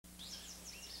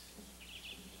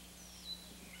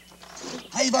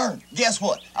Hey, Vern, guess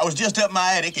what? I was just up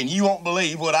my attic, and you won't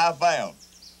believe what I found.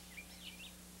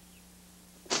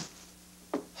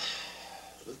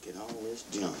 Look at all this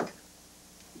junk.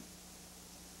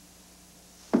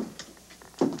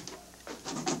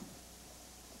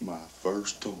 My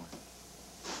first toy.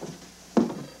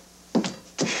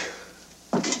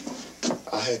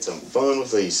 I had some fun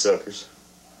with these suckers.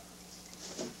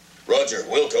 Roger,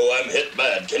 Wilco, I'm hit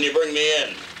bad. Can you bring me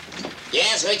in?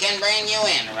 Yes, we can bring you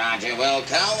in, Roger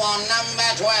Wilco, on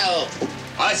number 12.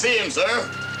 I see him, sir.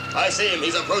 I see him.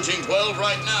 He's approaching 12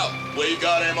 right now. We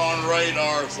got him on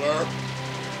radar, sir.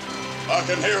 I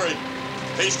can hear him.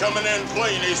 He's coming in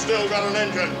clean. He's still got an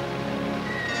engine.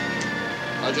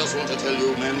 I just want to tell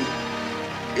you, men,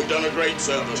 you've done a great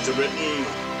service to Britain.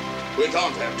 We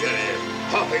can't have Jerry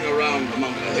hopping around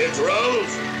among the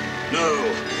hedgerows. No,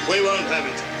 we won't have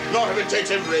it. Not if it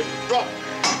takes every drop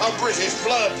of British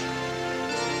blood.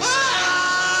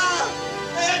 Ah!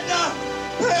 Edna!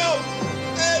 Help!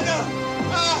 Edna!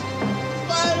 Ah!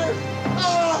 Spider!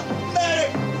 Oh! Medic!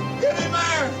 Give me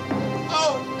Myers!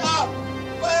 Oh, no!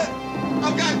 What?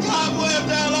 I've got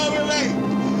cobwebs all over me!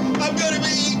 I'm gonna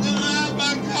be eaten alive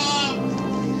by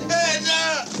cobs! Edna!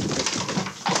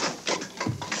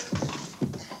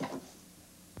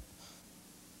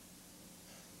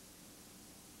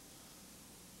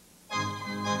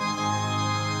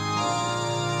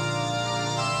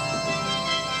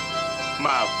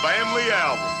 My family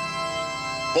album.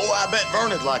 Boy, I bet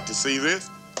Vern'd like to see this.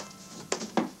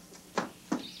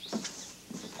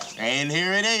 And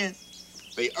here it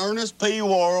is, the Ernest P.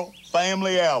 Whorrel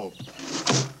family album.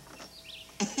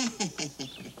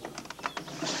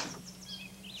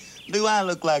 Do I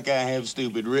look like I have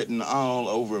stupid written all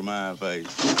over my face?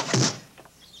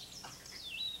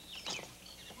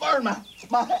 Burn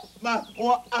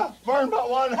burn my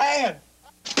one hand.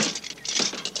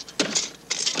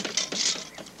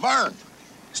 Vern,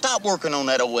 stop working on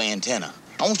that old antenna.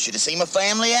 I want you to see my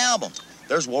family album.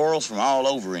 There's Whorrels from all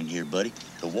over in here, buddy.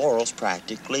 The Whorrels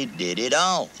practically did it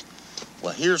all.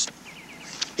 Well, here's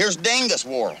Dingus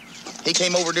Whorrel. He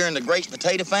came over during the Great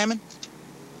Potato Famine.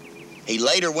 He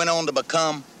later went on to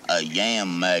become a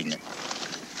yam magnate.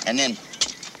 And then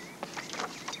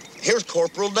here's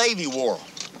Corporal Davy Whorrel.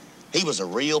 He was a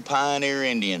real pioneer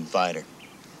Indian fighter.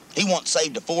 He once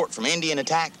saved a fort from Indian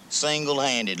attack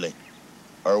single-handedly.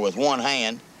 Or with one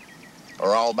hand,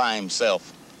 or all by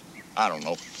himself. I don't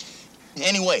know.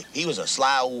 Anyway, he was a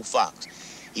sly old fox.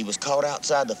 He was caught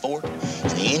outside the fort,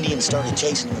 and the Indians started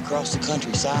chasing him across the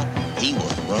countryside. He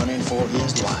was running for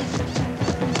his life.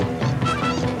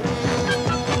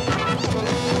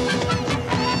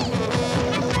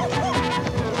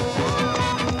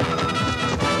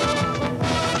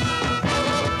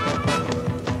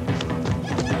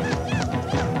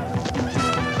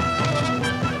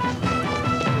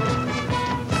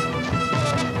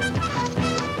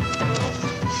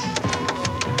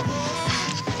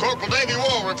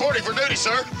 Reporting for duty,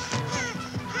 sir.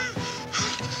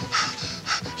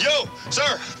 Yo,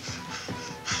 sir.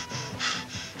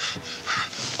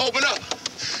 Open up.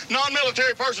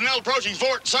 Non-military personnel approaching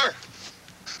fort, sir.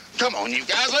 Come on, you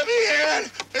guys, let me in.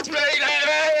 It's me,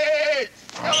 Davey.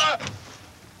 Hello.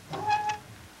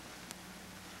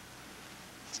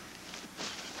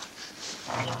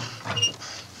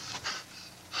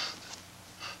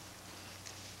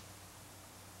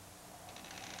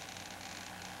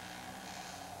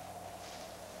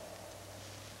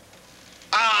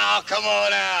 Oh, come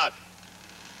on out.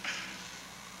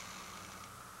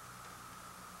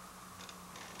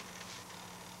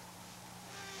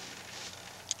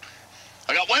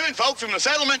 I got women folks from the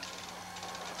settlement.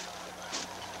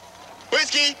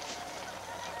 Whiskey.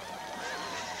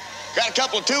 Got a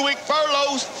couple of 2-week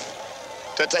furloughs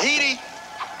to Tahiti.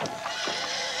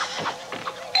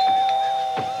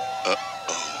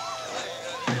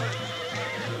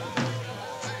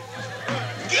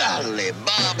 Golly,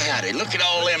 Bob, howdy. Look at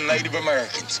all them Native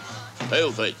Americans.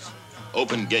 Paleface,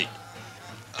 open gate.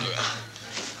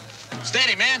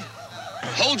 Steady, man.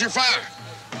 Hold your fire.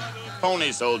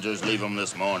 Pony soldiers leave them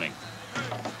this morning.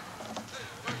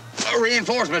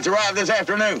 Reinforcements arrived this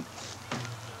afternoon.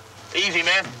 Easy,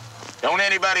 man. Don't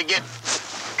anybody get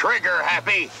trigger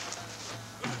happy.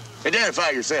 Identify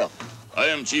yourself. I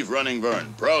am Chief Running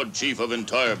Vern, proud chief of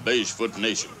entire Beigefoot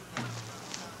Nation.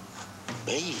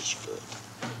 Beigefoot?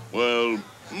 Well,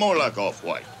 more like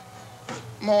off-white.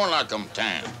 More like I'm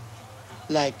tan.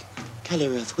 Like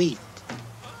color of wheat.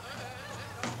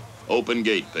 Open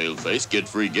gate, paleface. Get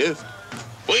free gift.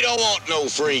 We don't want no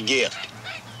free gift.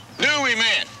 Do we,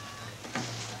 men?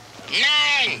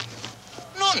 None.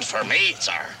 None for me,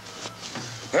 sir.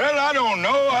 Well, I don't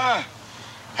know.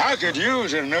 I could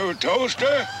use a new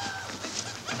toaster.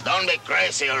 Don't be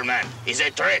crazy, old man. It's a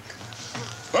trick.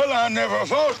 Well, I never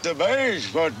fought the beige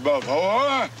foot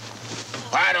before.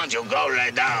 Why don't you go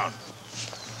lay down?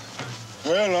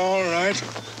 Well, all right.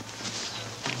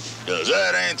 Does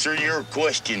that answer your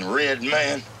question, Red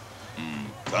Man?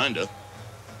 Kinda.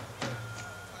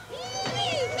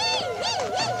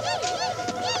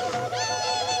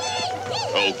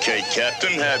 Okay,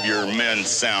 Captain, have your men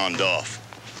sound off.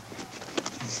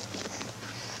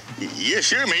 Yes,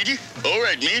 sir, Major. All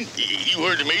right, men. You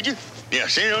heard the Major. Now,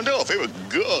 sound off. Every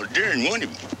god darn one of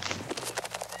you.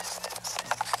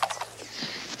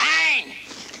 Ein!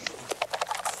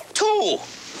 Two!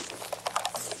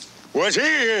 Was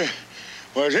he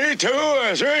 2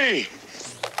 or 3?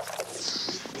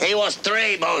 He was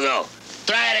 3, Bozo.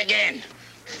 Try it again.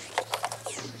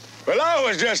 Well, I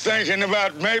was just thinking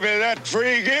about maybe that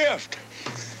free gift.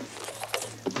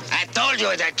 I told you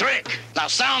it's a trick. Now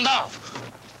sound off.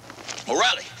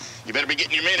 O'Reilly, you better be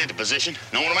getting your men into position.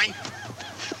 Know what I mean?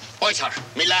 Oi, sir.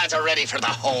 Me lads are ready for the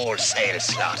wholesale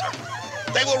slaughter.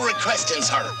 They were requesting,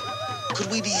 sir.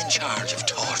 Could we be in charge of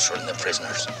torturing the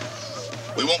prisoners?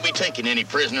 We won't be taking any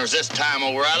prisoners this time,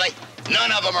 O'Reilly.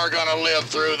 None of them are gonna live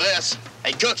through this.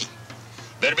 Hey, Cookie,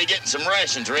 better be getting some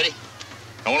rations ready.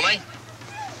 Know what I mean?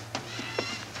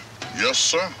 Yes,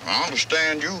 sir. I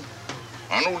understand you.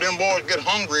 I know them boys get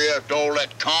hungry after all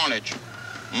that carnage.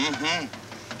 Mm-hmm.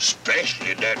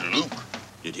 Especially that Luke.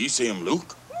 Did he say him,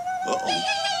 Luke? Uh-oh.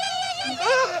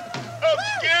 I'm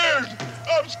scared.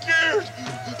 I'm scared.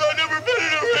 I've never been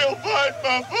in a real fight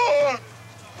before.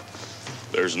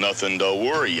 There's nothing to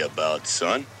worry about,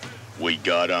 son. We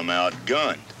got him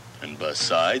outgunned. And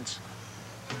besides,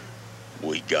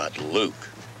 we got Luke.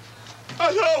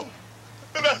 I know.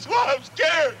 And that's why I'm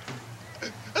scared.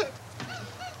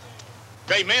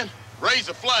 Okay, men, raise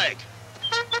the flag.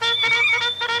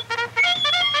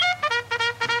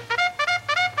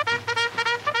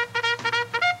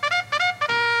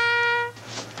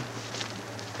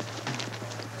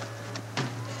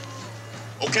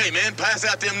 Okay, man, pass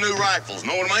out them new rifles,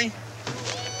 know what I mean?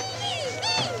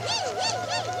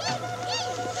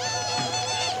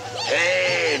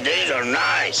 Hey, these are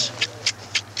nice.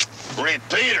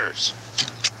 Repeaters.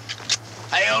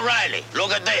 Hey, O'Reilly,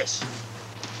 look at this.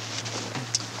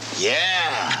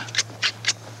 Yeah.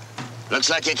 Looks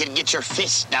like you can get your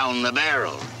fist down the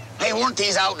barrel. Hey, weren't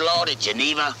these outlawed at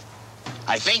Geneva?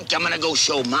 I think I'm gonna go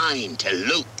show mine to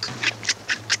Luke.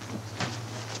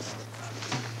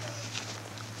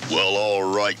 Well, all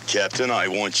right, Captain. I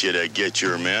want you to get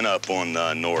your men up on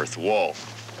the north wall.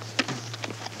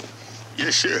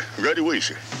 Yes, sir. Right away,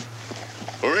 sir.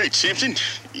 All right, Simpson,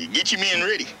 you get your men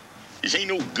ready. This ain't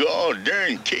no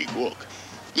god-darn cakewalk.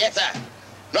 Yes, sir.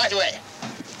 Right away.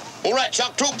 All right,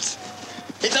 shock troops.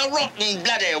 It's a rotten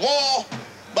bloody war,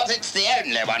 but it's the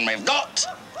only one we've got.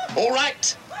 All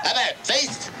right, about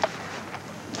face.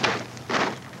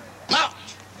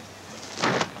 March.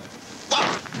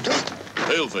 1, 2.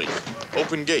 Paleface,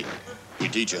 open gate. We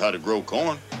teach you how to grow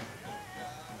corn.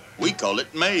 We call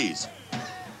it maize.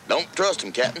 Don't trust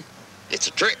him, Captain. It's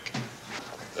a trick.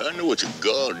 I know it's a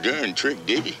god-darn trick,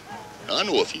 Davy. I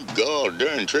know a few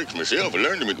god-darn tricks myself. I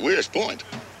learned them at West Point.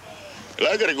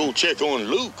 Well, I gotta go check on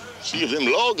Luke, see if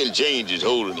them logging chains is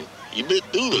holding him. You bit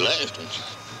through the last ones.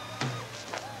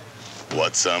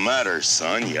 What's the matter,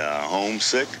 son? You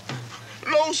homesick?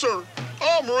 No, sir.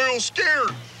 I'm real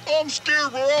scared. I'm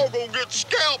scared we're all gonna get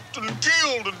scalped and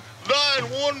killed and die in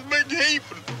one big heap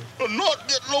and not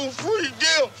get no free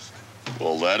gifts.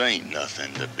 Well, that ain't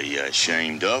nothing to be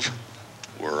ashamed of.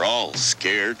 We're all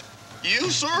scared.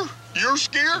 You, sir? You're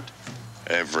scared?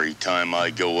 Every time I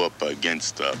go up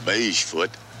against a beige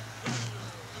foot.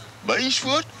 Beige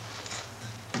foot?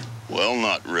 Well,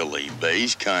 not really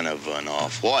beige, kind of an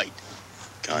off-white.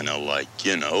 Kind of like,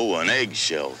 you know, an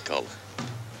eggshell color.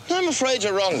 I'm afraid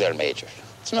you're wrong there, Major.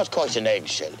 It's not quite an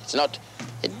eggshell. It's not...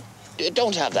 It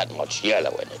don't have that much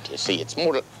yellow in it, you see. It's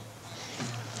more...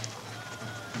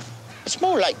 It's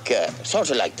more like, sort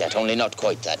of like that, only not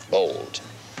quite that bold.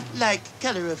 Like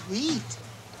color of wheat.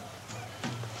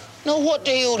 Now, what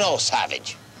do you know,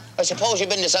 Savage? I suppose you've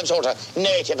been to some sort of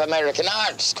Native American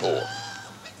art school.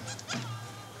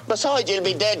 Besides, you'll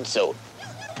be dead soon.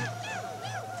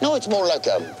 No, it's more like,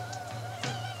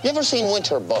 You ever seen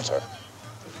winter butter?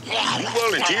 You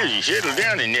volunteers, you settle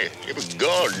down in there. Every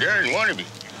god-darn one of you.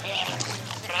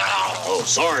 Oh,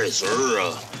 sorry,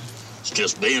 sir. It's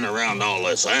just being around all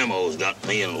this ammo's got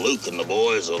me and Luke and the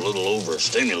boys a little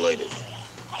overstimulated.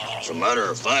 As a matter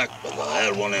of fact, if I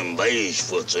had one of them beige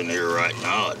foots in here right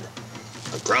now,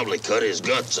 I'd probably cut his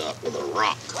guts out with a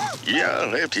rock. Yeah,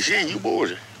 I'll have to say you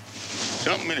boys are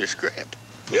something in a scrap.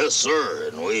 Yes, sir,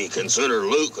 and we consider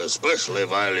Luke especially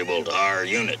valuable to our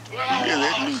unit. Yeah,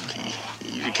 that Luke,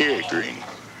 he's a character, ain't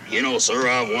he? You know, sir,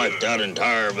 I've wiped out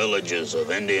entire villages of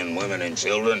Indian women and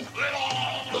children,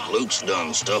 but Luke's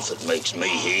done stuff that makes me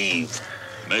heave.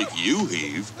 Make you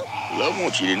heave? Well, I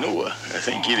want you to know, I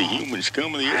think you're the human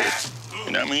scum of the earth.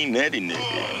 And I mean that in the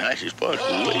nicest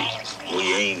possible way.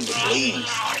 We aim to please.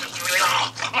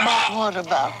 But what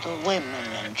about the women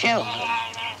and children?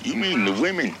 You mean the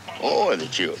women or the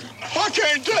children? I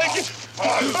can't take it!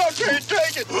 I can't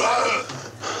take it!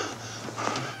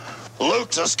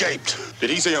 Luke's escaped.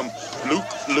 Did he see him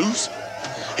Luke loose?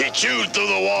 He chewed through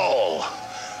the wall.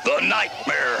 The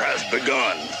nightmare has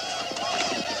begun.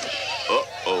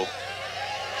 Uh-oh.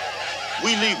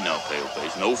 We leave now,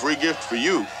 Paleface. No free gift for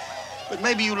you. But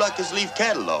maybe you like his leaf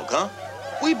catalog, huh?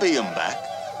 We be him back.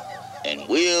 And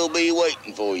we'll be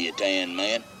waiting for you, Tan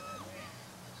Man.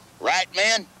 Right,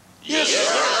 man? Yes,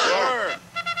 sir.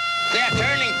 They're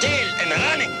turning tail and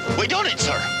running. We done it,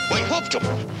 sir. We whooped them.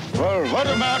 Well, what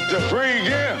about the free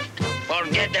gift?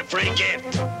 Forget the free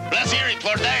gift. Let's hear it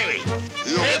for Davy.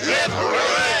 Hip, hip,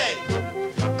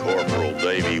 hooray! Corporal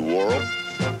Davy Whorrel,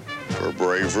 for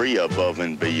bravery above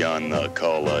and beyond the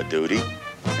call of duty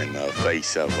in the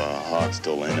face of a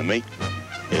hostile enemy,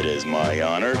 it is my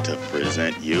honor to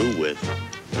present you with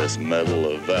this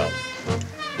Medal of Valor.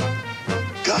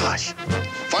 Gosh,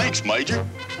 thanks, Major.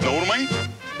 Know what I mean?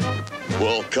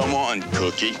 Well, come on,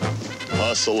 Cookie.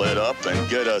 Hustle it up and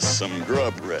get us some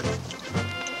grub ready.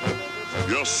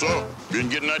 Yes, sir. Been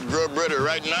getting that grub ready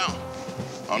right now.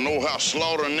 I know how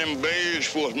slaughtering them beige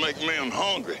supposed to make men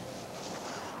hungry.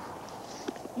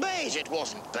 Beige, it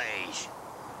wasn't beige.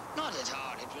 Not as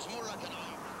hard. It was more like an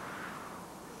iron.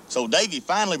 So Davy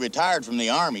finally retired from the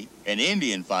Army and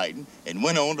Indian fighting and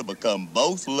went on to become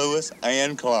both Lewis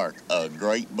and Clark. A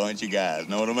great bunch of guys,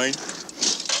 know what I mean?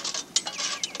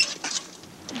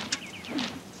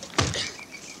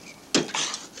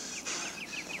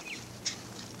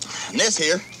 And this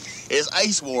here is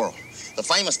Ace Whorrel, the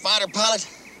famous fighter pilot.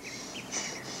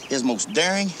 His most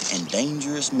daring and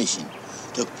dangerous mission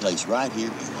took place right here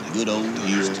in the good old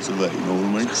years of Savannah, you know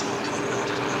what I mean?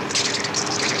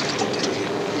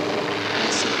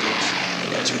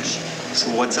 So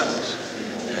what's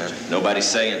up? Nobody's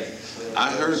saying.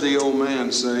 I heard the old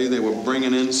man say they were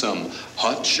bringing in some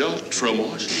hot shot from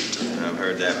Washington. I've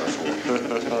heard that before.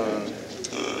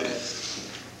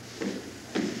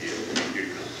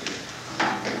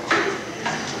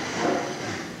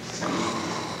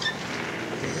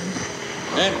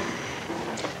 Men,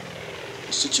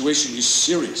 the situation is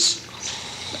serious.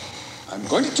 I'm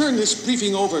going to turn this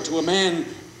briefing over to a man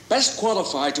best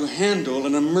qualified to handle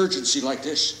an emergency like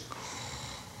this.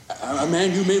 A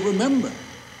man you may remember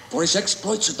for his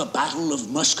exploits at the Battle of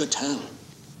Muscatine.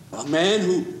 A man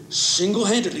who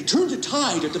single-handedly turned the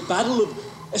tide at the Battle of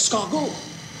Escargot.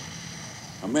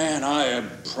 A man I am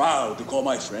proud to call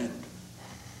my friend.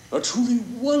 A truly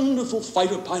wonderful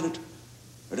fighter pilot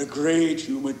and a great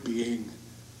human being.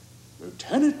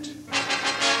 Lieutenant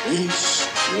Ace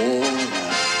Whorrel.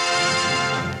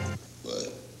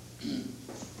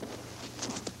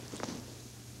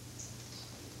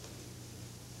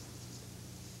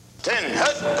 Ten,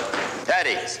 hut. That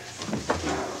is.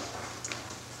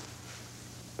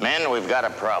 Men, we've got a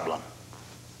problem.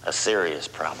 A serious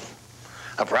problem.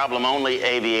 A problem only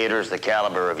aviators the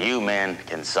caliber of you men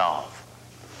can solve.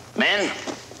 Men,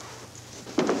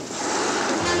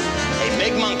 a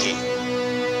big monkey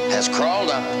has crawled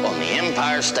up on the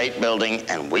Empire State Building,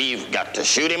 and we've got to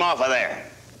shoot him off of there.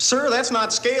 Sir, that's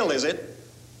not scale, is it?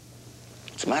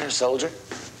 What's the matter, soldier?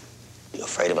 You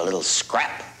afraid of a little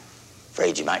scrap?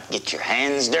 Afraid you might get your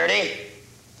hands dirty?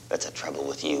 That's the trouble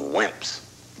with you wimps.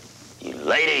 You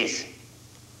ladies.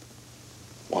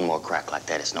 One more crack like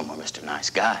that, it's no more Mr. Nice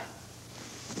Guy.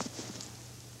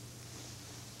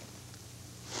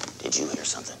 Did you hear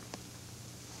something?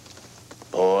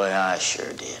 Boy, I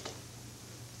sure did.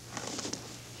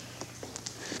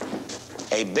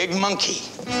 A big monkey,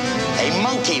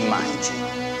 mind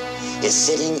you, is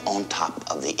sitting on top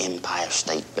of the Empire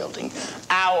State Building.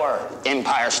 Our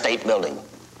Empire State Building.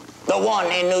 The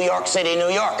one in New York City, New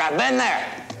York. I've been there.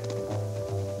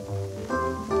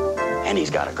 And he's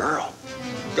got a girl.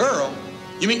 Girl?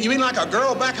 You mean like a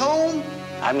girl back home?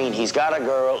 I mean, he's got a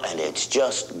girl, and it's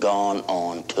just gone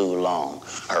on too long.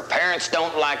 Her parents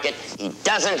don't like it. He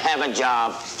doesn't have a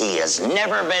job. He has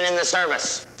never been in the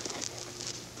service.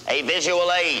 A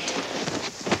visual aid.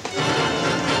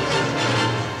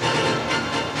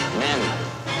 Men,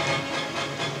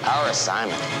 our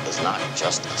assignment is not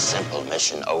just a simple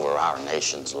mission over our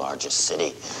nation's largest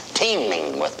city,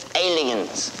 teeming with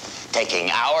aliens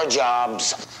taking our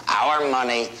jobs, our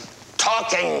money,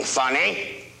 talking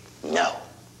funny. No.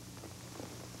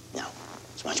 No,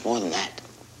 it's much more than that.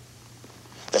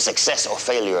 The success or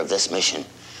failure of this mission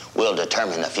will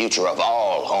determine the future of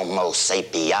all Homo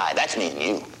sapii. That's me and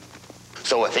you.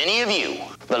 So if any of you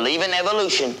believe in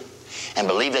evolution and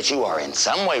believe that you are in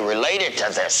some way related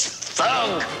to this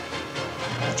thug,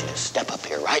 I want you to step up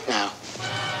here right now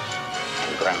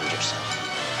and ground yourself.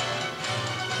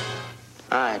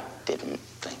 I didn't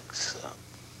think so.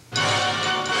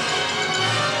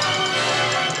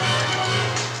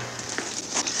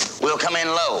 We'll come in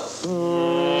low,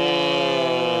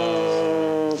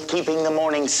 keeping the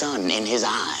morning sun in his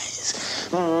eyes,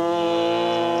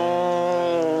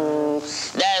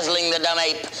 dazzling the dumb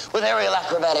ape with aerial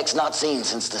acrobatics not seen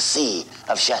since the Sea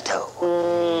of Chateau.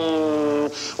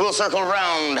 We'll circle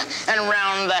round and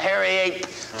round the hairy ape,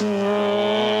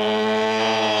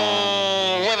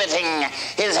 riveting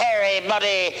his hairy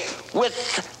body with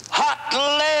hot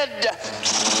lead.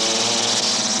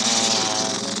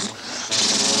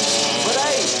 But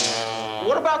hey,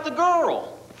 what about the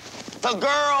girl? The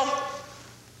girl?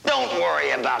 Don't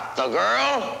worry about the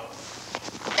girl.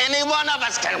 Any one of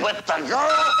us can whip the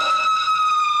girl.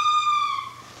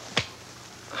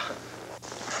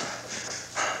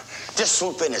 Just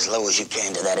swoop in as low as you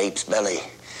can to that ape's belly,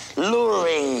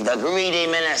 luring the greedy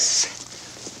menace.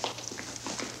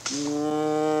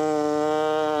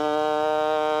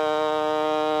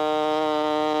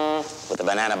 With the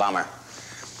banana bomber.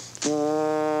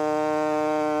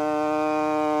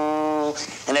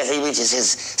 And as he reaches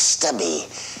his stubby,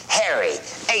 hairy,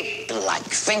 ape-like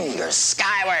fingers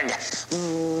skyward,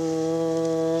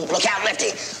 look out,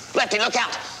 Lefty! Lefty, look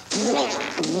out!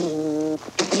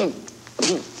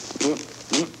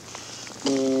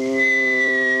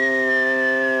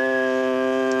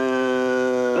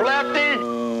 Lefty!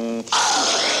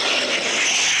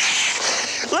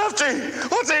 Lefty!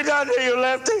 What's he done to you,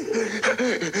 Lefty?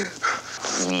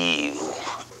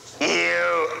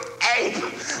 You ape!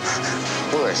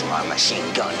 Where's my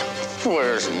machine gun?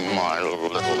 Where's my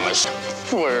little machine?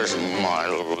 Where's my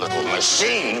little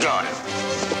machine gun?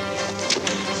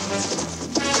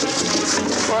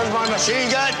 Where's my machine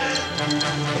gun?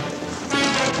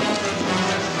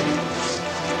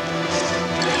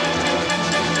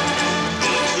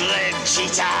 Leg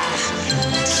cheetah!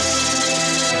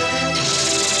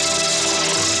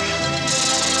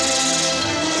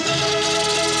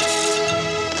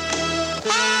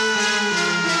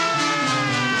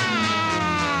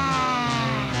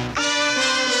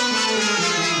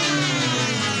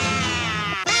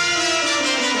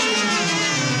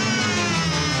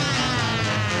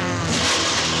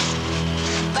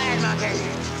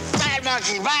 Bad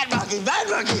monkey, bad monkey, bad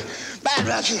monkey, bad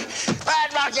monkey, bad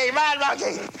monkey, bad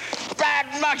monkey, bad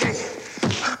monkey.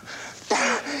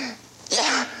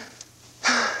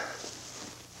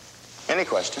 Any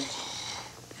questions?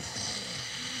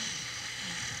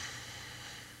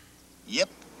 Yep.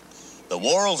 The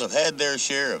Whorrels have had their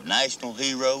share of national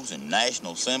heroes and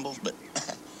national symbols, but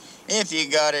if you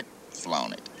got it,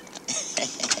 flown it.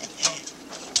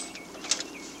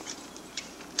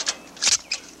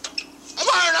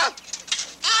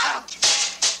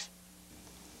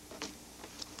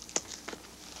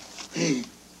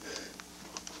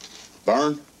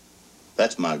 Vern,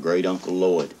 that's my great Uncle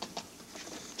Lloyd.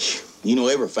 You know,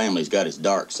 every family's got its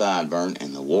dark side, Vern,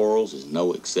 and the Whorrels is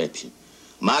no exception.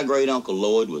 My great Uncle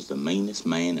Lloyd was the meanest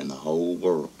man in the whole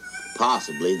world,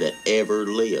 possibly that ever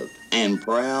lived, and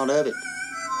proud of it.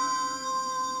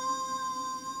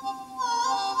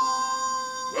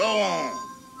 Go on.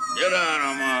 Get out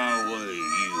of my way,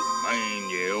 you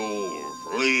mangy old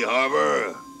flea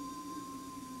harbor.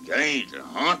 Can't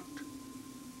hunt,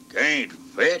 can't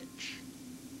fetch,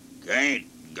 can't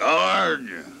guard,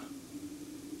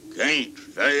 can't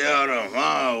stay out of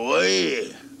my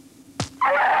way.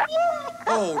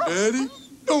 Oh, Daddy,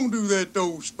 don't do that to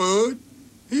old Spud.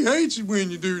 He hates it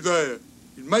when you do that.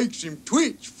 It makes him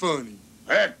twitch funny.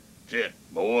 That's it,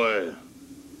 boy.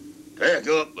 Take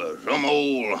up some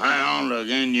old hound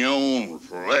again your own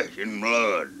flesh and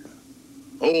blood.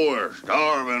 Poor,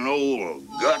 starving old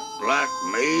gut like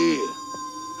me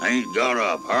ain't got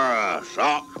a pair of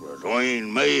socks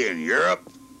between me and Europe.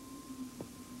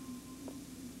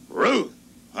 Ruth,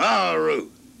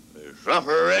 Ruth, is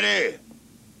supper ready?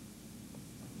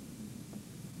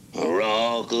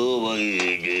 Rock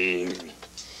away, dear,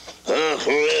 a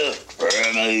cliff for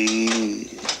me.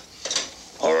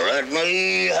 Let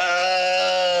me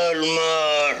hide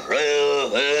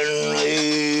myself in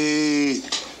thee.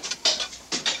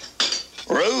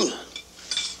 Ruth,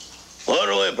 what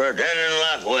are we pretending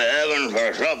like we're having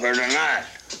for supper tonight?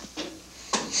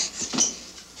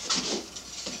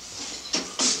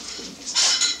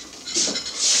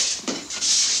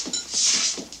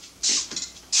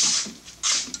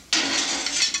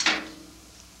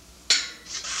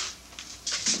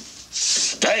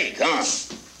 Mistake, huh?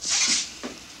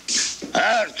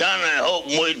 I was kind of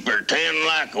hoping we'd pretend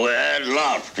like we had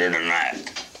lobster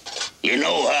tonight. You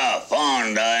know how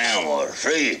fond I am of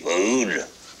seafood.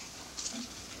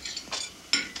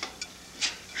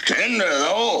 It's tender,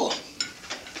 though.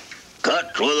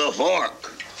 Cuts with a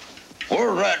fork.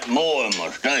 Where's that boy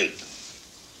Mistake?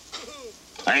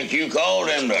 Ain't you called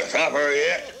him to supper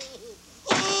yet?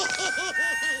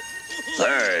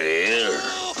 There he is.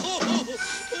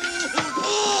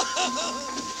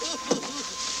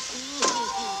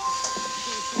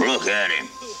 Look at him.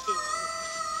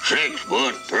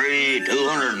 6'3",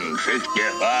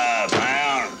 265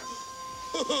 pounds.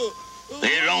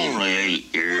 He's only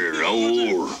 8 years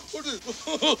old.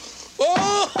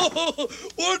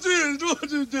 What's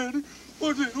it, Daddy?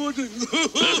 What's it? Look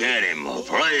at him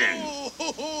playing.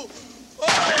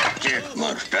 That's it,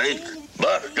 Mistake.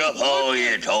 Bust up all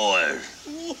your toys.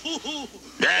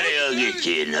 Daddy'll get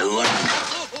you a new one.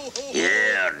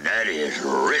 Yeah, Daddy's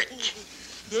rich.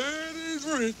 Daddy's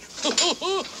rich.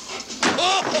 Okay.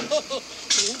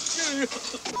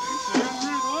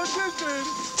 What's it, Daddy?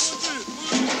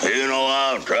 What's it? You know,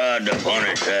 I've tried to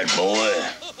punish that boy.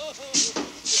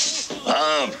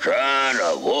 I've tried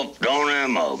to whoop on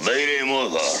him, I beat him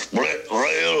with a split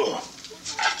rail.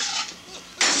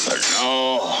 But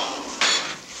no,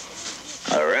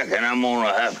 I reckon I'm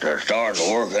gonna have to start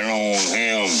working on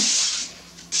him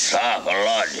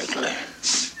psychologically.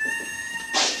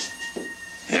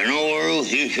 You know,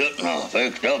 Ruth, you shouldn't have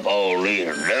fixed up all these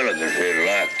delicacies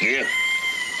like this.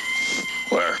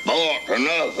 We're spoilt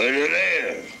enough as it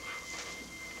is.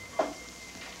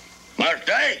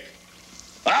 Mistake!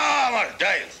 Ah,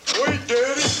 Mistake! Wait,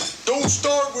 Daddy. Don't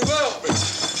start without me.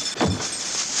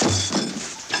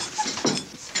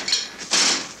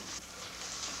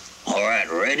 All right,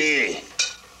 ready?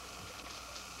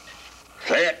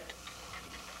 Set.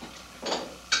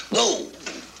 Go!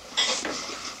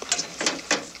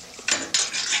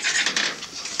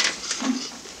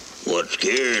 What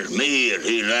scares me is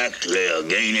he's actually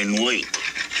gaining weight.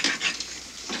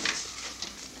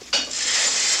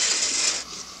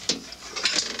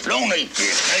 Don't eat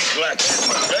your steak like that,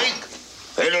 Mistake.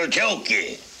 It'll choke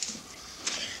you.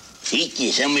 Eat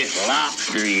you some of this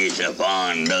lobster you're so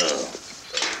fond of.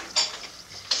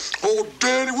 Oh,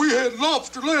 Daddy, we had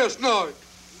lobster last night.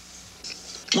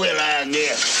 Well, I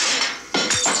guess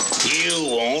you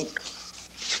won't.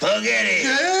 Spaghetti.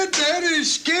 Yeah, Daddy,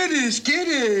 skitty.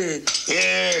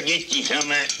 Here, get you some of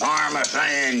that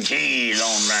Parmesan cheese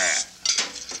on that.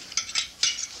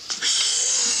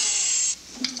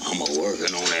 I'm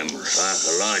working on him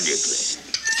psychologically.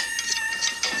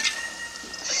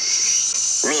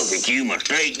 Look at you,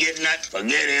 Mistake, getting that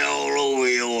spaghetti all over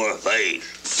your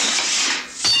face.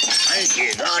 Ain't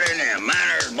you got any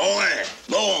manners, boy?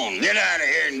 Go on, get out of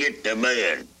here and get to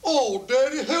bed. Oh,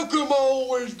 Daddy, how come I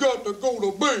always got to go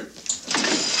to bed?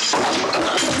 I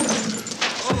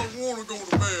don't want to go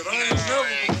to bed. I ain't never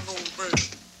going to go to bed.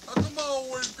 How come I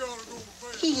always got to go to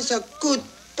bed? He's a good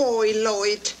boy,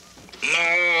 Lloyd.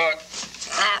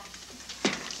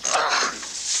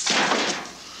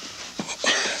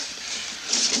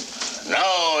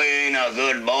 No, he ain't a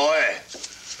good boy.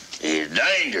 He's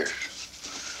dangerous.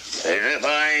 As if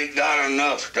I ain't got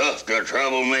enough stuff to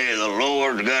trouble me, the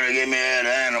Lord's got to give me that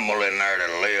animal in there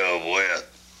to live with.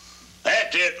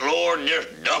 That's it, Lord.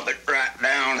 Just dump it right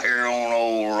down here on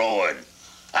old Lloyd.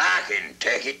 I can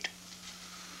take it.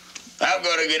 I've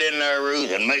got to get in there,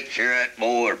 Ruth, and make sure that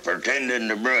boy is pretending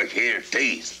to brush his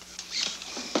teeth.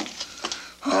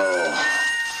 Oh.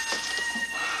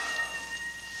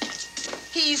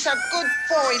 He's a good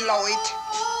boy, Lloyd.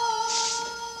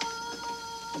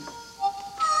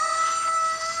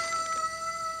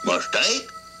 Mistake?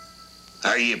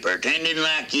 Are you pretending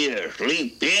like you're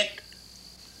asleep yet?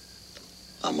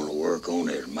 I'm gonna work on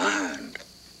his mind.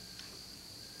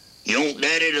 You want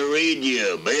Daddy to read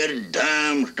you a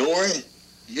bedtime story?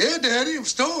 Yeah, Daddy, a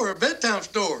bedtime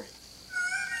story.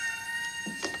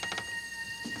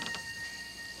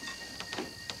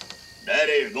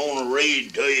 Daddy's gonna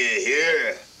read to you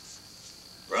here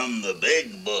from the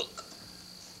big book.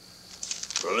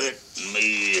 Let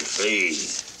me see.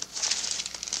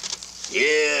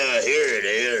 Yeah, here it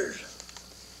is.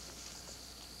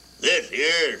 This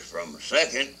here's from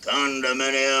 2nd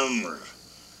Condominium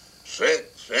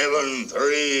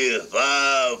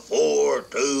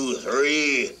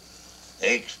 6735423,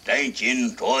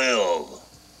 extension 12.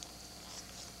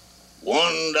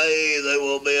 One day there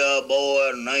will be a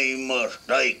boy named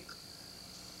Mistake,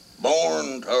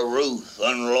 born to Ruth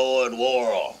and Lloyd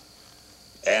Whorrel,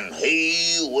 and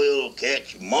he will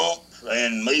catch mumps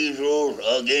and measles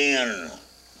again.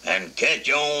 and catch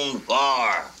on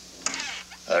fire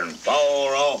and fall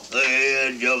off the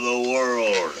edge of the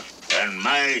world and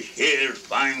mash his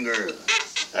fingers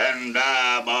and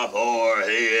die before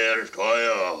he is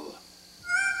 12.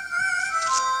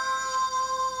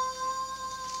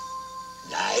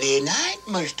 Nighty-night,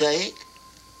 mistake.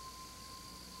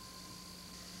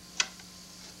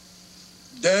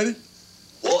 Daddy,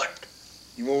 What?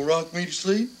 you want to rock me to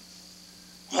sleep?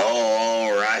 Oh,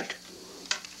 all right.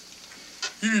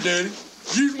 Here, Daddy.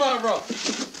 Use my rock.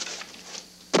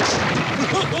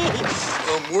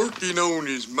 I'm working on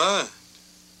his mind.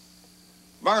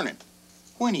 Vernon,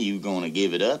 when are you gonna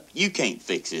give it up? You can't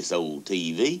fix this old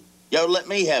TV. Yo, let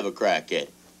me have a crack at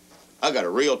it. I got a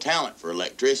real talent for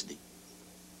electricity.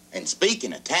 And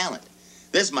speaking of talent,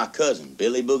 this is my cousin,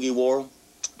 Billy Boogie Whorrel.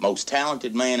 Most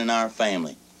talented man in our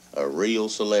family. A real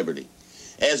celebrity.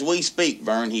 As we speak,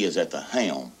 Vern, he is at the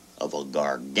helm of a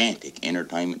gigantic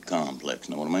entertainment complex.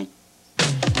 Know what I mean?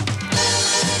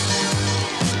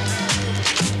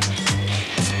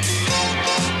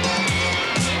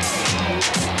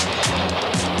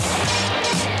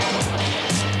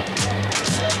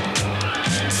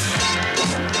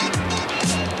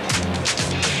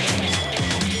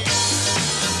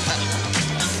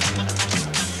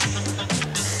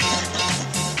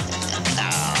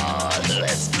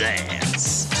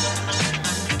 Dance.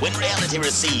 When reality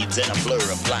recedes in a blur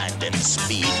of blinding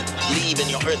speed, leaving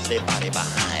your earthly body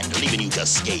behind, leaving you to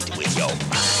skate with your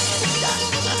mind.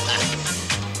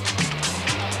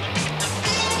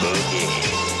 Boogie.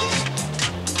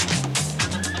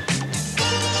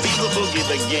 Feel the boogie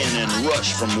begin and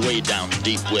rush from way down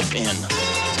deep within.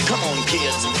 Come on,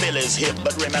 kids, Billy's hip,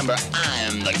 but remember,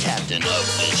 I'm the captain of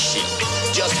this ship.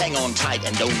 Just hang on tight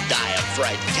and don't die of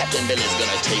fright. Captain Billy's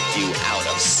gonna take you out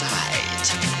of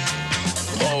sight.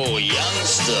 Oh,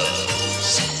 youngsters.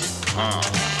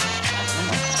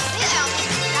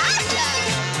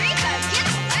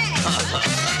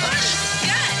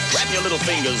 Wrap your little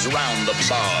fingers around the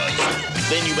bars.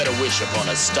 Then you better wish upon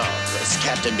a star, 'cause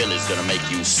Captain Billy's gonna make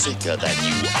you sicker than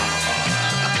you are.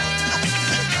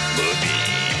 Boogie.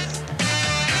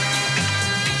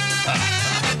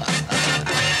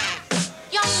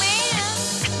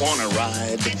 Wanna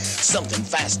ride? Something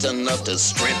fast enough to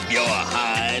strip your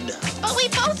hide? But we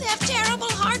both have terrible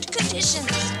heart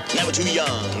conditions. Never too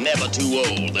young, never too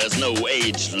old. There's no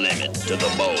age limit to the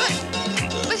bold.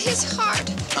 But his heart.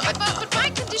 But my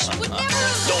condition would never.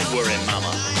 Don't worry,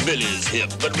 Mama. Billy's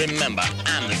hip. But remember,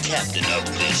 I'm the captain of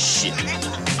this ship.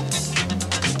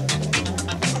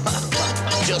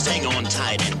 Just hang on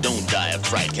tight and don't die of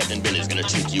fright. Captain Billy's gonna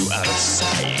take you out of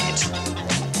sight.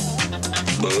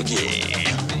 Boogie.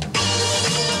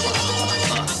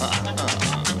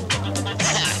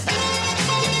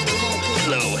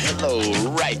 Hello, hello,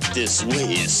 right this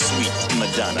way, sweet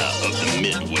Madonna of the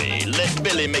Midway. Let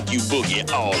Billy make you boogie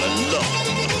all alone.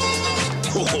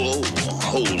 Oh,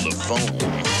 hold the phone.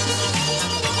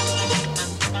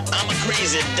 I'm a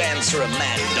crazy dancer, a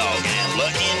mad dog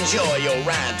ambler. Enjoy your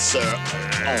ride, sir,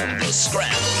 on the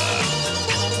scrambler.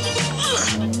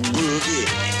 Boogie.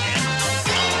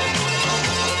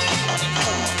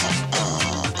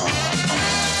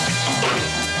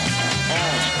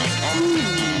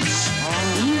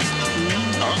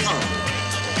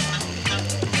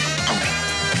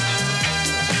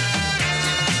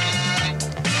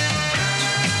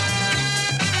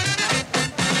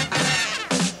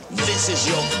 This is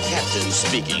your captain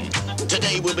speaking.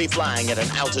 Today we'll be flying at an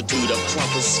altitude of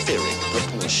tropospheric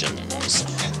proportions.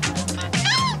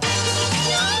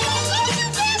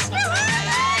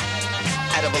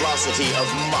 At a velocity of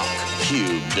Mach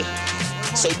cubed.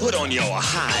 So put on your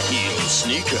high heel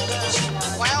sneakers.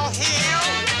 Well, heel?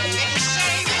 Did he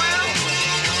say well?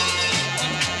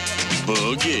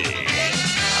 Boogie.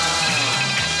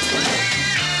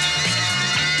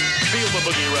 Feel the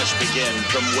boogie rush begin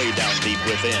from way down deep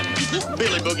within.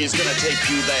 Billy Boogie's gonna take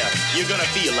you there. You're gonna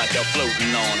feel like you're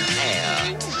floating on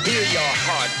air. Hear your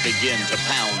heart begin to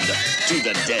pound to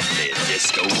the deadly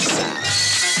disco sound.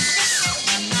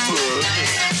 Boogie.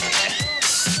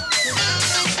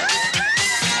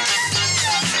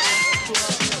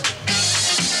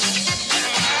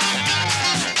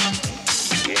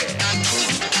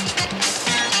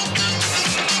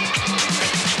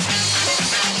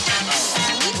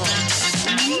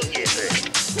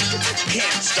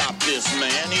 Can't stop this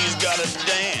man, he's gotta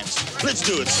dance. Let's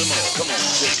do it some more. Come on,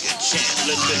 take a chance.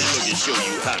 Let Billy Boogie show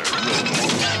you how to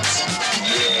romance.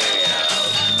 Yeah,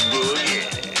 boogie.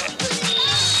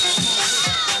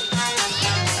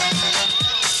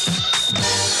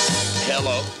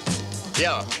 Hello?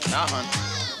 Yeah, hon.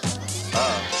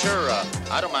 Sure,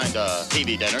 I don't mind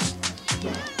TV dinner.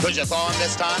 Could you thaw 'em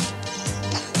this time?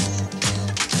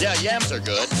 Yeah, yams are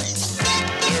good.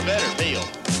 They're better peeled.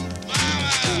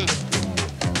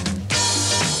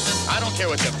 I don't care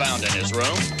what you found in his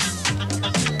room.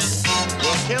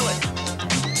 We'll kill it.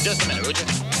 Just a minute, would you?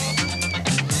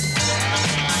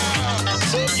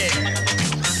 Boogie.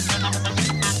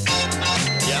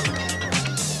 Yeah.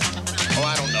 Oh,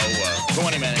 I don't know,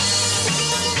 20 minutes.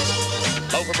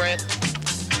 Loaf of bread?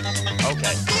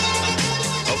 Okay.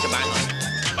 Okay, bye, honey.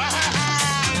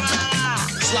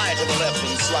 Slide to the left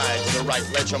and slide to the right.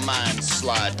 Let your mind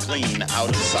slide clean out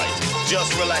of sight.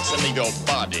 Just relax and leave your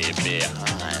body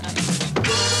behind.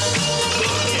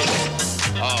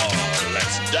 Oh,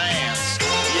 let's dance.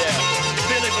 Yeah,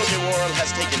 Billy Boogie Whorrel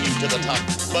has taken you to the top.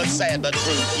 But sad but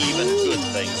true, even good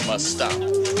things must stop.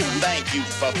 Thank you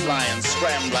for flying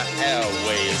Scrambler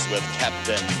Airways with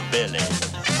Captain Billy.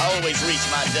 I always reach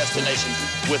my destination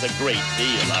with a great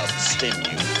deal of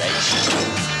stimulation.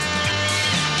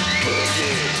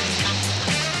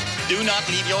 Do not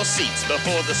leave your seats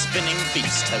before the spinning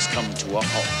feast has come to a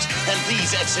halt. And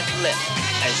please exit left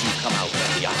as you come out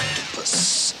of the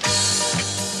octopus.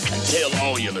 And tell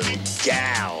all your little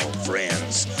gal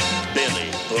friends,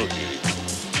 Billy Boogie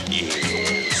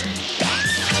is back.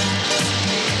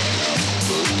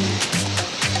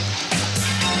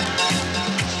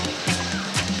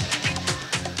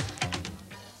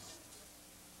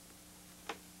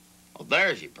 Well,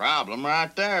 there's your problem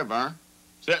right there, Vern.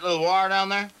 See that little wire down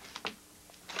there?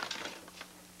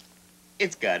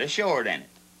 It's got a short in it.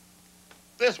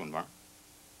 This one, Vern.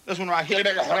 This one right here.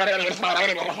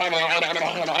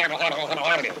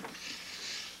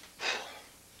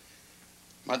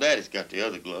 My daddy's got the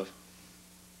other glove.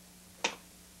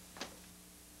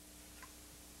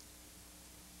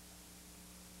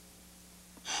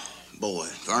 Boy,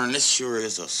 Vern, this sure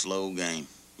is a slow game.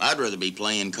 I'd rather be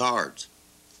playing cards.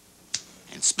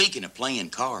 And speaking of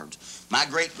playing cards, my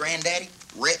great-granddaddy,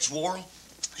 Rich Whorrel,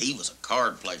 he was a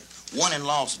card player. Won and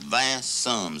lost vast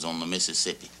sums on the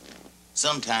Mississippi.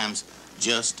 Sometimes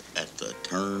just at the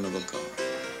turn of a card.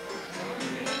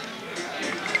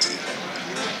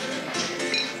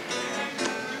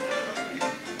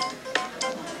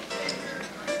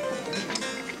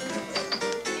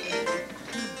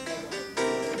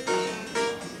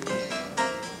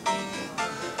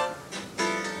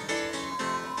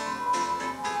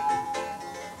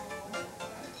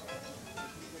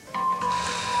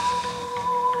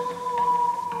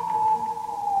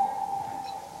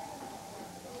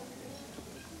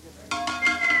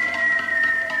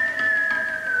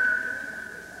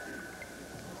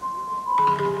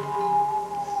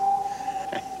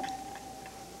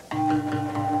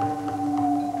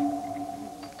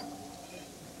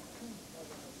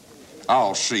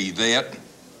 I'll see that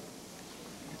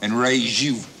and raise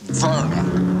you Verna.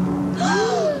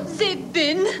 They've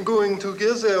been going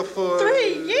together for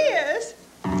 3 years.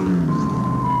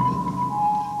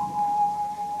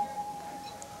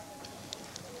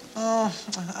 Oh,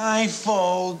 I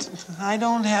fold. I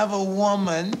don't have a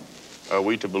woman. Are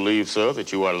we to believe, sir,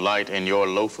 that you are light in your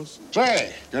loafers?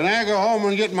 Say, can I go home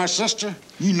and get my sister?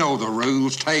 You know the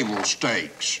rules, table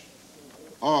stakes.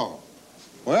 Oh,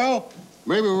 well,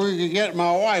 maybe we could get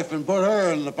my wife and put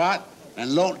her in the pot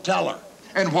and don't tell her.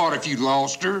 And what if you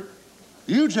lost her?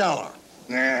 You tell her.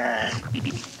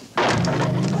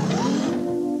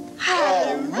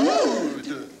 How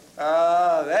rude!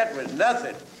 That was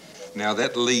nothing. Now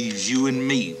that leaves you and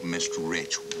me, Mr.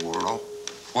 Rich Whorrel.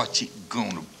 What's it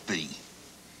gonna be?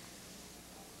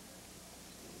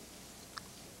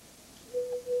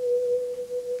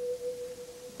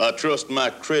 I trust my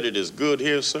credit is good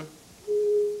here, sir.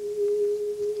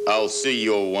 I'll see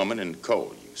your woman and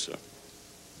call you, sir.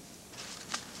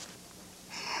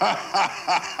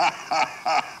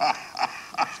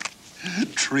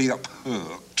 Trip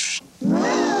hooks.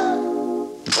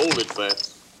 Hold it,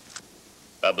 Fats.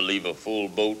 I believe a full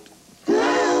boat.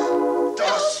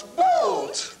 Das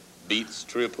Boot! Beats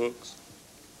trip hooks.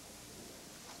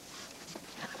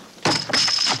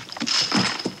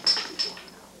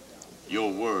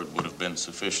 Your word would have been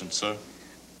sufficient, sir.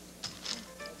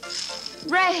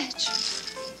 Reg,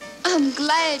 I'm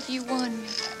glad you won me.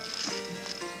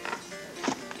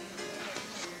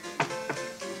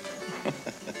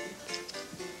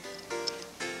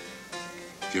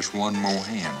 Just one more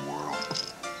hand, Whorrel.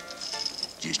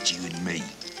 Just you and me.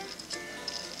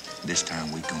 This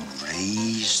time we're gonna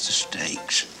raise the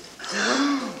stakes.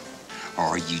 Or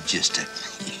are you just a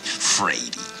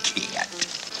fraidy cat?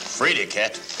 Fraidy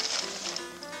cat?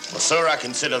 Well, sir, I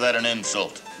consider that an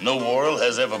insult. No Whorrel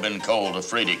has ever been called a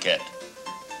fraidy cat,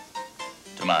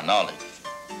 to my knowledge.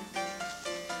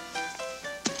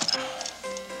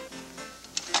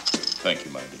 Thank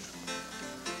you, my dear.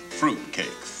 Fruit cake,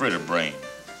 fritter brain.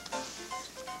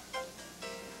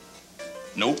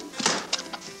 Nope.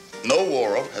 No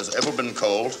Whorrel has ever been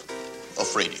called a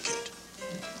fraidy cat.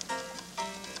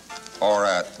 All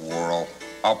right, Whorrel.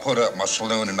 I'll put up my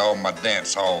saloon and all my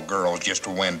dance hall girls just to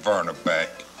win Vern back.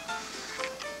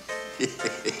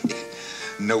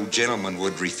 No gentleman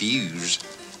would refuse.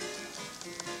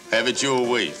 Have it your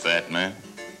way, fat man.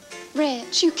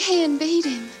 Reg, you can beat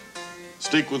him.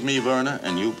 Stick with me, Verna,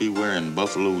 and you'll be wearing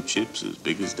buffalo chips as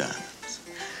big as diamonds.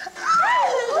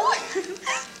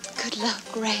 Good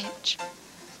luck, Reg.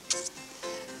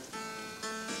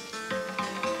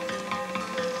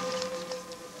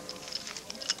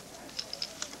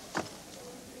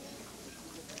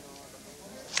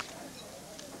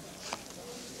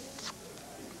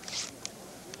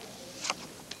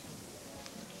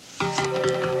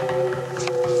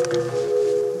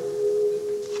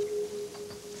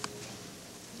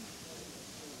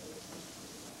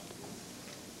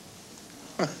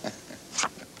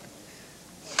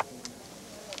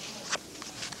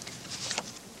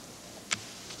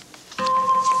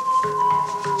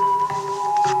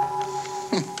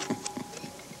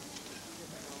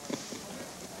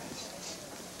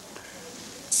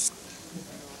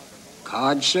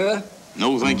 Card, sir?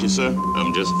 No, thank you, sir.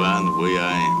 I'm just fine the way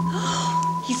I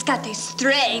am. He's got a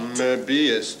straight.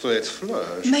 Maybe a straight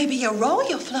flush. Maybe a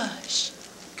royal flush.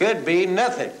 Could be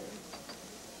nothing.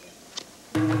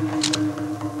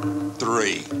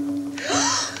 3.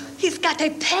 He's got a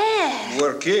pair.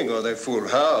 Working on a full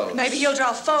house. Maybe he'll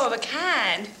draw 4 of a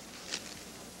kind.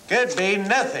 Could be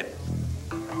nothing.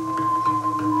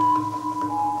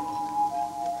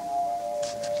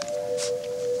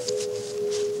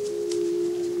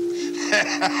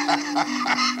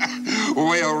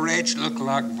 Well, Reg, look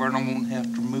like Vernon won't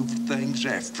have to move things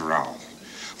after all.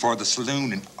 For the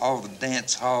saloon and all the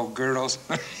dance hall girls,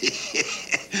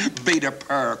 beat a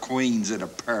pair of queens and a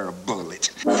pair of bullets.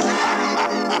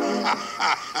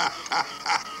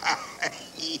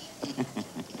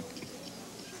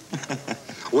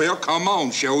 Well, come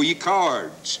on, show your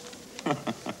cards.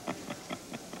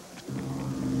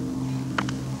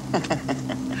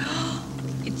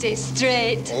 It's a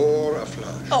straight. Or a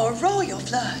flush. Or a royal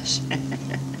flush.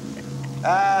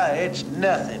 It's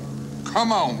nothing.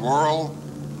 Come on, Whorrel.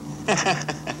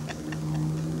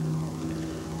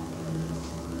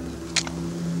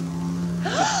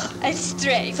 A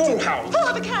straight. Full house. 4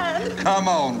 of a kind. Come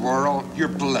on, Whorrel. You're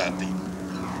bluffing.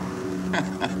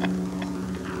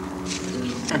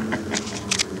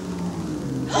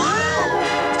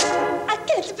 I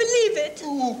can't believe it.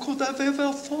 Who could have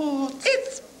ever thought?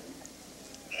 It's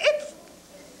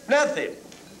Nothing.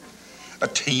 A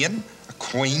 10, a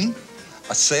queen,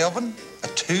 a 7, a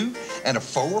 2, and a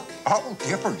 4, all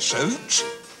different suits.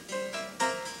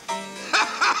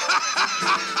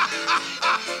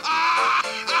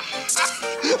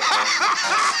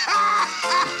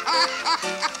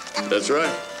 That's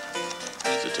right.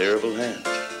 It's a terrible hand.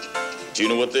 But you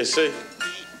know what they say?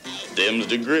 Them's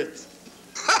the grits.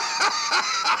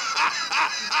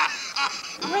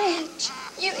 Reg,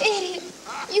 you idiot.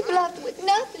 You bluffed with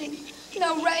nothing.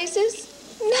 No raises,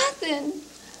 nothing.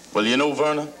 Well, you know,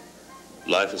 Verna,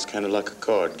 life is kind of like a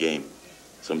card game.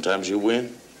 Sometimes you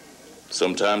win,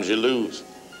 sometimes you lose.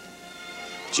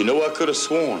 But you know, I could have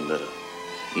sworn that a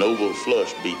noble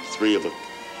flush beat 3 of a...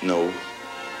 No,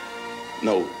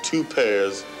 2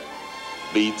 pairs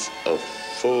beats a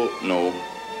full... No.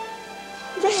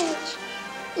 Reg,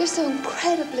 you're so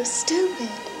incredibly stupid.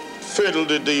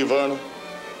 Fiddle-de-dee, Verna.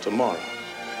 Tomorrow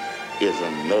is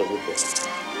another day.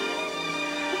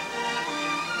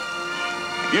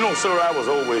 You know, sir, I was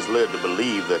always led to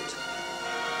believe that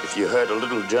if you had a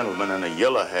little gentleman in a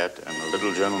yellow hat and a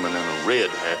little gentleman in a red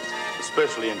hat,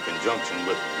 especially in conjunction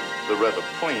with the rather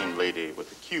plain lady with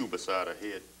the Q beside her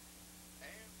head.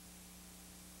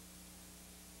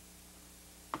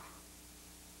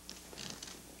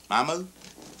 My move?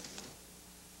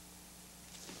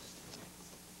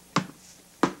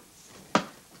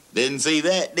 Didn't see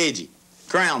that, did you?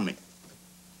 Crown me.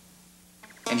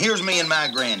 And here's me and my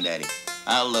granddaddy.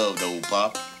 I loved old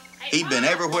Pop. He'd been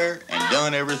everywhere and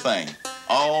done everything,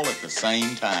 all at the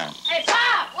same time. Hey,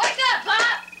 Pop! Wake up,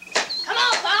 Pop! Come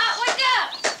on, Pop! Wake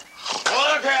up!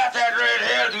 Look out, that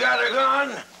redhead's got a gun.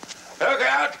 Look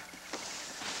out.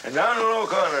 And down the low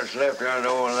corner's left around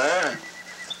over there.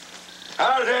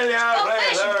 I'll tell you how to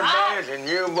play third base and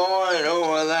you boys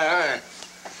over there.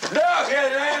 Duck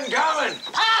is incoming!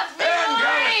 Pop,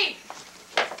 incoming!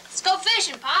 Let's go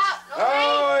fishing, Pop.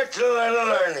 Oh, it's a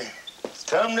little early.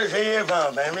 Come to see your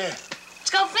Pop, ain't you? Let's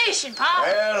go fishing, Pop.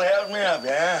 Well, help me up,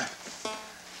 yeah?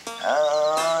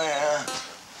 Oh, yeah.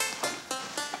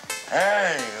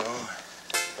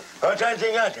 What's that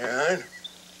you got there, huh?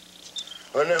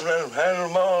 One of them little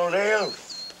paddleball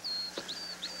deals?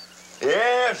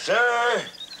 Yes, sir.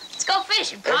 Let's go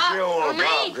fishing, That's Pop. the old Or me.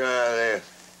 pop try there.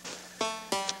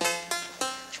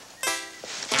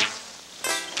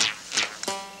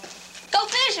 Go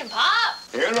fishing, Pop.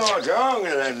 You know what's wrong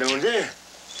with that, don't you?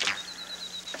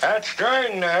 That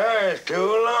string there is too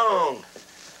long.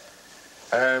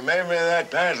 Maybe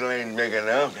that paddle ain't big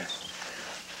enough.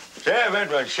 See, if it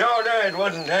was shorter, it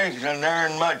wouldn't take so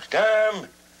darn much time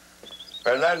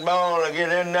for that ball to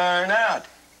get in there and out.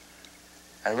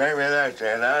 And maybe that's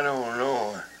it, I don't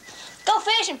know. Go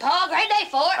fishing, Pa. Great day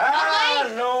for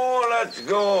it. No, let's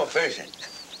go fishing.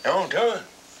 You want to?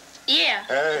 Yeah.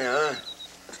 Hey,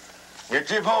 get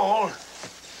your pole.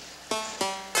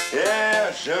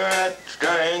 Yeah, sir, that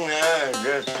string there is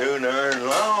just too darn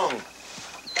long.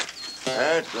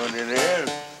 That's what it is.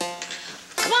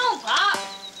 Come on, Pop.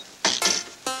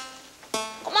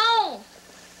 Come on.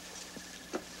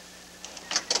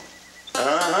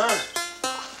 Uh-huh.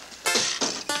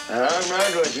 I'm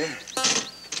right with you.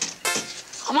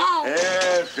 Come on.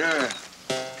 Yes, sir.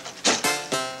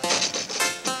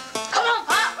 Come on,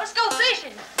 Pop. Let's go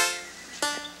fishing.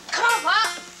 Come on,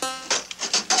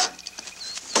 Pop.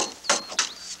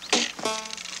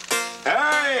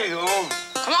 There you go.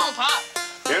 Come on, Pop.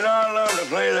 You know, I love to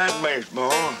play that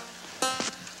baseball.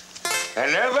 And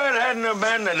if it hadn't have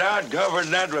been that I'd covered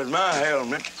that with my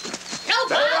helmet, No, Pop.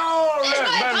 they all This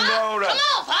just way, been Pop. blowed up. Come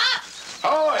on, Pop.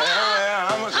 Oh, yeah,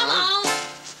 I'm a Come on.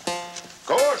 Of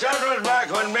course, that was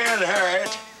back when me and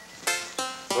Harriet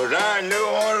was out in New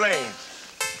Orleans.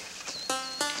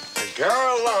 And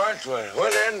Carol Lawrence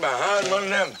went in behind one of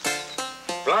them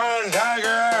Flying Tiger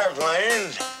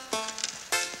airplanes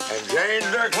and changed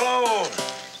her clothes.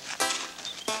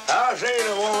 I seen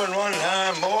a woman one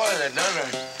time, boy, that done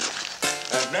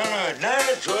a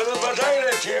dance with a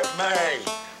potato chip bag.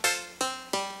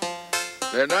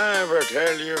 Did I ever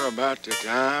tell you about the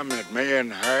time that me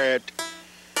and Harriet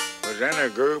was in a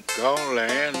group called the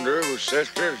Andrews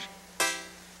Sisters?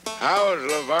 I was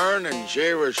Laverne and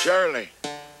she was Shirley.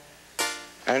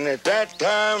 And at that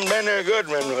time, Benny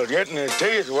Goodman was getting his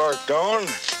teeth worked on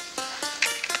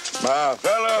by a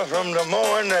fellow from Des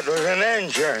Moines that was in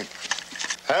insurance.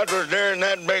 That was during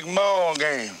that big ball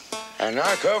game. And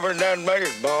I covered that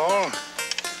baseball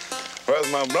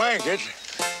with my blanket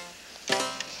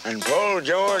and pulled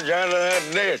George out of that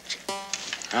ditch.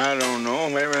 I don't know,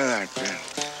 maybe that's it.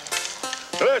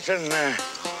 Listen,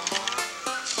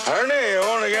 Ernie, you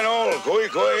want to get old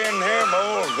Queequeg in here, my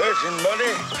old fishing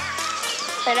buddy?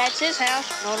 But that's his house,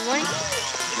 normally.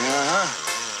 Uh-huh.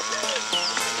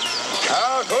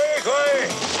 Oh,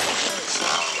 Queequeg!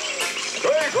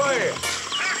 Queequeg!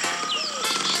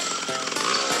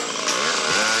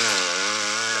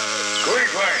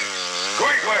 Queequeg!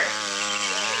 Queequeg!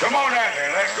 Come on out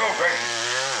there, let's go fishing.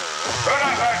 Put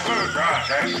out that blue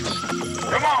process.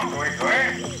 Come on,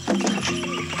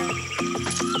 Queequeg.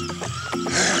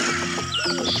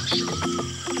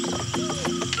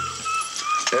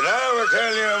 Did I ever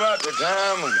tell you about the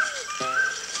time when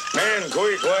me and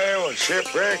Queequeg was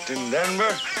shipwrecked in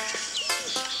Denver?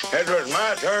 It was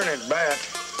my turn at bat.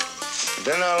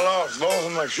 Then I lost both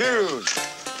of my shoes.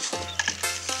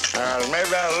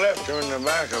 Maybe I left them in the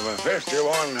back of a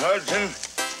 51 Hudson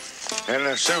in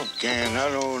a soup can, I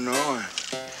don't know.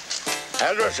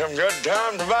 That was some good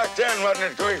times back then,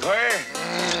 wasn't it, Queequeg?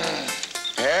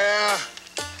 Yeah.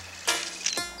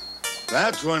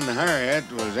 That's when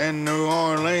Harriet was in New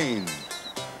Orleans,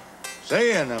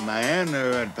 seeing a man who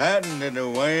had patented a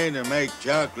way to make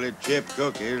chocolate chip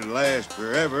cookies last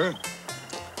forever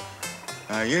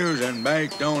by using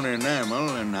baked-on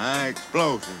enamel and high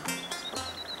explosives.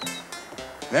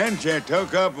 Then she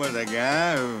took up with a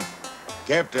guy who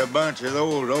kept a bunch of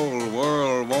those old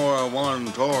World War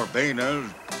I torpedoes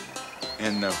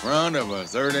in the front of a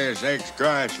 36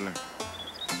 Chrysler.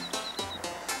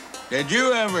 Did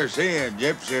you ever see a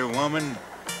gypsy woman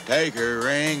take her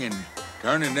ring and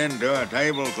turn it into a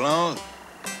tablecloth?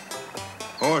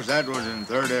 Of course, that was in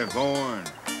 34. And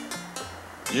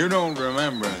you don't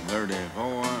remember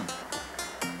 34.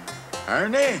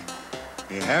 Ernie,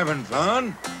 you having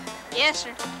fun? Yes,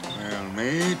 sir. Well,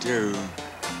 me too.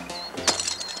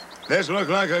 This look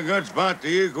like a good spot to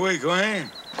you, Queequeg?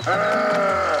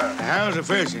 How's the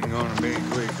fishing gonna be,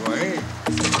 Queequeg?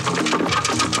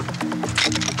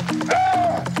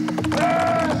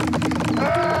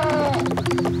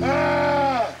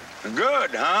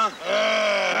 Good, huh?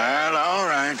 Well, all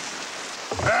right.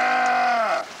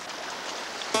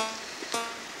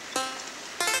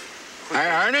 Hey,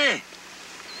 Ernie,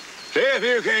 see if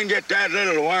you can get that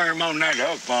little worm on that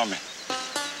hook for me.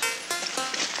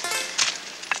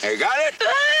 You got it?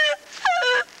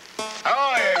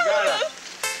 Oh,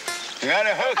 you got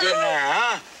a hook in there,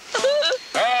 huh?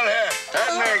 Well, here,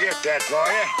 let me get that for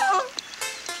you.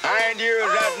 I ain't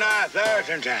used that knife there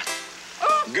since I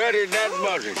gutted that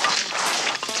buzzard.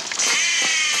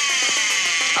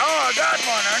 Oh, I got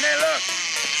one, honey, look.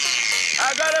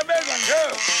 I got a big one,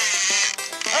 too.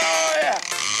 Oh, yeah.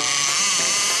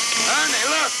 Honey,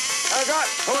 look.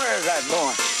 Where is that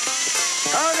boy?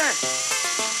 Honey,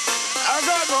 I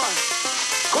got one.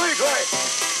 Quick, wait.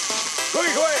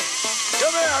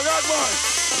 Come here, I got one.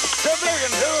 It's a big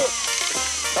one, too.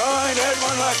 Oh, I ain't had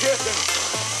one like this one.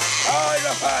 Oh, he's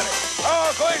a fatty.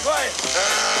 Oh, quick. Oh,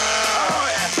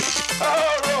 yeah.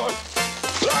 Oh, Lord.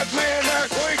 Lock me in there,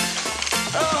 quick.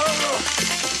 Oh, Lord.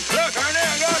 Look, honey,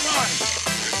 I got one.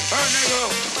 Where'd they go?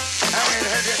 I ain't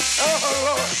had it. Oh,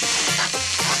 Lord.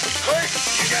 Quick,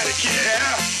 you gotta get it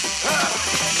out.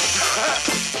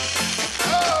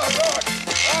 Oh, Lord.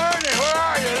 Ernie, where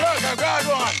are you? Look, I got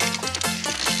one.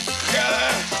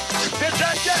 Get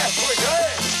that gas, quick, hey.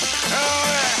 Oh,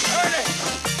 yeah. Ernie,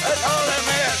 let's hold him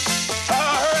in.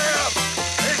 Oh, hurry up.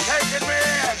 He's taking me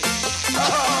in.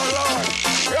 Oh, Lord.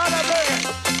 Run a bit.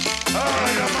 Oh,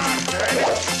 he's a monster, ain't he?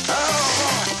 Oh,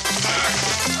 boy.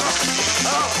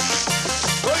 Oh.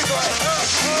 Quick, oh,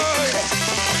 yeah.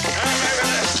 Maybe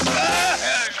this.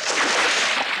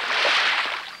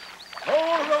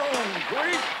 Hold on,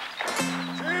 quick.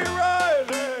 She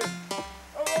rises.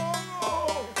 Oh,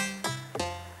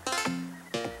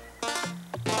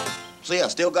 See, I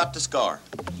still got the scar.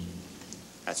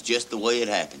 That's just the way it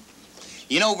happened.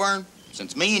 You know, Vern,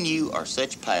 since me and you are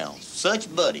such pals,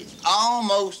 such buddies,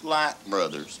 almost like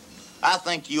brothers, I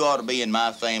think you ought to be in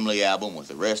my family album with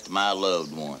the rest of my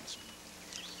loved ones.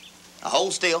 Now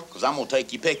hold still, because I'm going to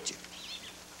take your picture.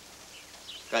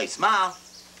 Okay, smile.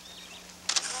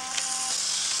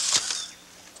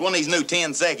 It's one of these new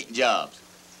 10-second jobs.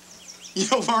 You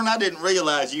know, Vern, I didn't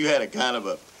realize you had a kind of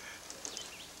a...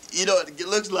 You know, it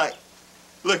looks like...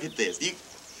 Look at this.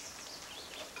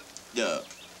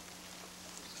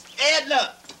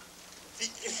 Edna!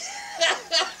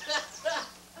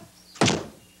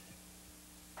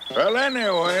 Well,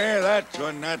 anyway, that's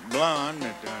when that blonde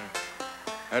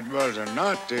that was a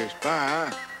Nazi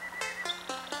spy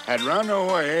had run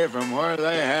away from where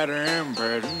they had her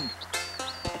imprisoned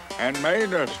and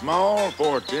made a small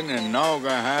fortune in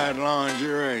Naugahyde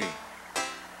lingerie.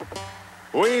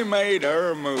 We made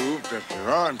her move to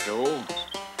Toronto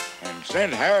and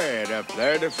sent Harriet up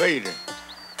there to feed her.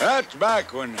 That's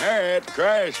back when Harriet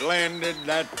crash-landed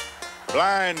that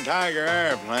Flying Tiger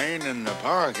airplane in the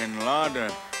parking lot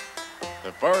of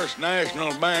the First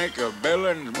National Bank of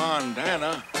Billings,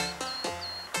 Montana,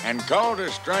 and caught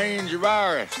a strange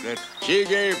virus that she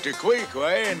gave to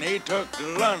Queequeg and he took to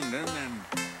London and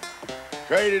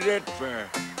traded it for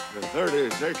the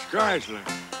 36 Chrysler.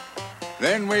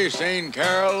 Then we seen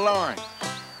Carol Lawrence.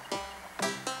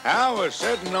 I was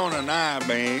sitting on an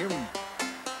I-beam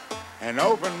and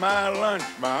opened my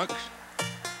lunchbox,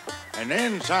 and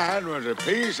inside was a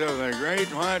piece of the great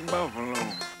white buffalo.